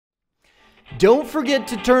Don't forget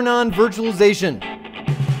to turn on virtualization.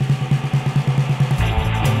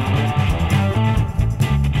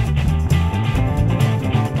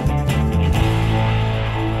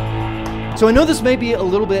 So I know this may be a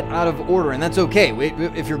little bit out of order, and that's okay.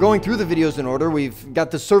 If you're going through the videos in order, we've got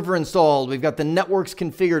the server installed, we've got the networks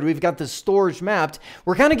configured, we've got the storage mapped.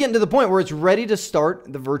 We're kind of getting to the point where it's ready to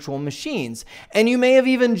start the virtual machines. And you may have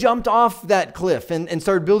even jumped off that cliff and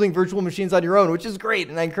started building virtual machines on your own, which is great,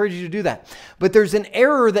 and I encourage you to do that. But there's an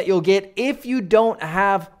error that you'll get if you don't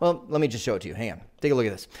have, well, let me just show it to you. Hang on. Take a look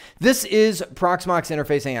at this. This is Proxmox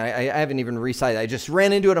interface. Hang on, I haven't even resized it. I just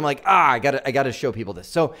ran into it. I'm like, I gotta show people this.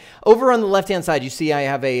 So over on the left-hand side, you see I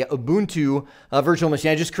have a Ubuntu virtual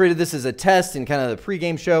machine. I just created this as a test in kind of the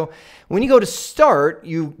pregame show. When you go to start,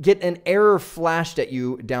 you get an error flashed at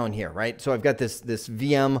you down here, right? So I've got this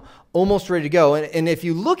VM almost ready to go. And if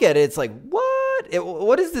you look at it, it's like, what?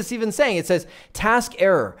 What is this even saying? It says task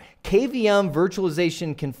error, KVM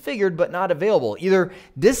virtualization configured but not available. Either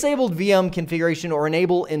disabled VM configuration or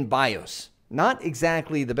enable in BIOS. Not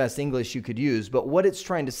exactly the best English you could use, but what it's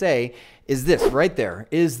trying to say is this right there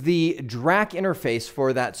is the DRAC interface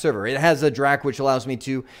for that server. It has a DRAC which allows me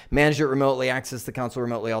to manage it remotely, access the console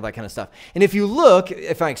remotely, all that kind of stuff. And if you look,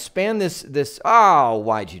 if I expand this, oh,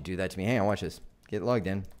 why'd you do that to me? Hang on, watch this. Get logged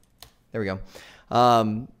in. There we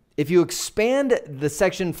go. If you expand the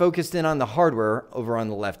section focused in on the hardware over on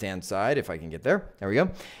the left-hand side, if I can get there, there we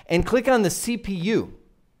go, and click on the CPU.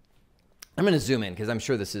 I'm going to zoom in because I'm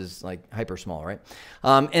sure this is like hyper small, right?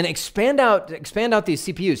 And expand out these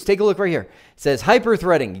CPUs. Take a look right here. It says hyper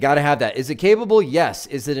threading. You got to have that. Is it capable? Yes.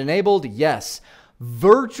 Is it enabled? Yes.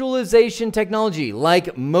 Virtualization technology,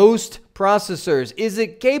 like most processors. Is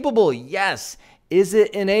it capable? Yes. Is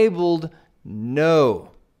it enabled? No.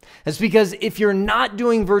 That's because if you're not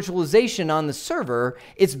doing virtualization on the server,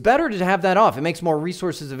 it's better to have that off. It makes more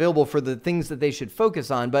resources available for the things that they should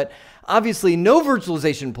focus on. But obviously, no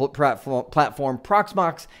virtualization platform,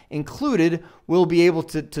 Proxmox included, will be able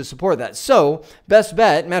to support that. So, best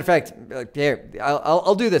bet, matter of fact, here,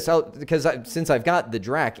 I'll do this because since I've got the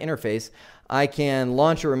DRAC interface, I can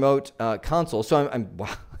launch a remote console. So wow.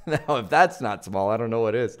 Now, if that's not small, I don't know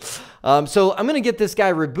what is. So I'm going to get this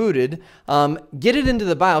guy rebooted, get it into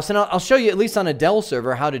the BIOS, and I'll show you at least on a Dell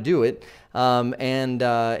server how to do it, and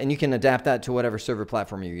you can adapt that to whatever server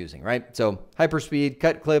platform you're using, right? So hyperspeed,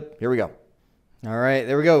 cut clip, here we go. All right,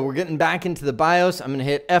 there we go. We're getting back into the BIOS. I'm going to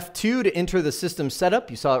hit F2 to enter the system setup.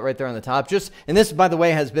 You saw it right there on the top. And this, by the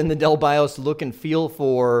way, has been the Dell BIOS look and feel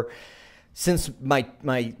since my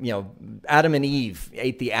Adam and Eve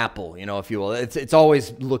ate the apple, if you will. It's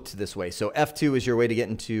always looked this way. So F2 is your way to get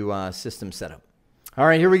into system setup. All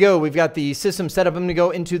right, here we go. We've got the system setup. I'm going to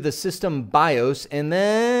go into the system BIOS, and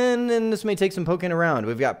this may take some poking around.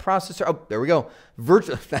 We've got processor. Oh, there we go.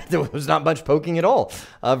 There was not much poking at all.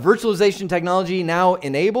 Virtualization technology now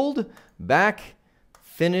enabled. Back,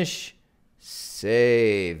 finish,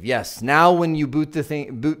 save. Yes. Now, when you boot the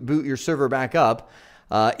thing, boot your server back up,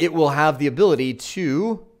 it will have the ability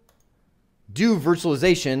to do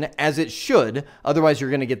virtualization as it should. Otherwise, you're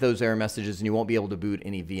going to get those error messages and you won't be able to boot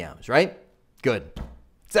any VMs, right? Good.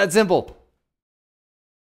 It's that simple.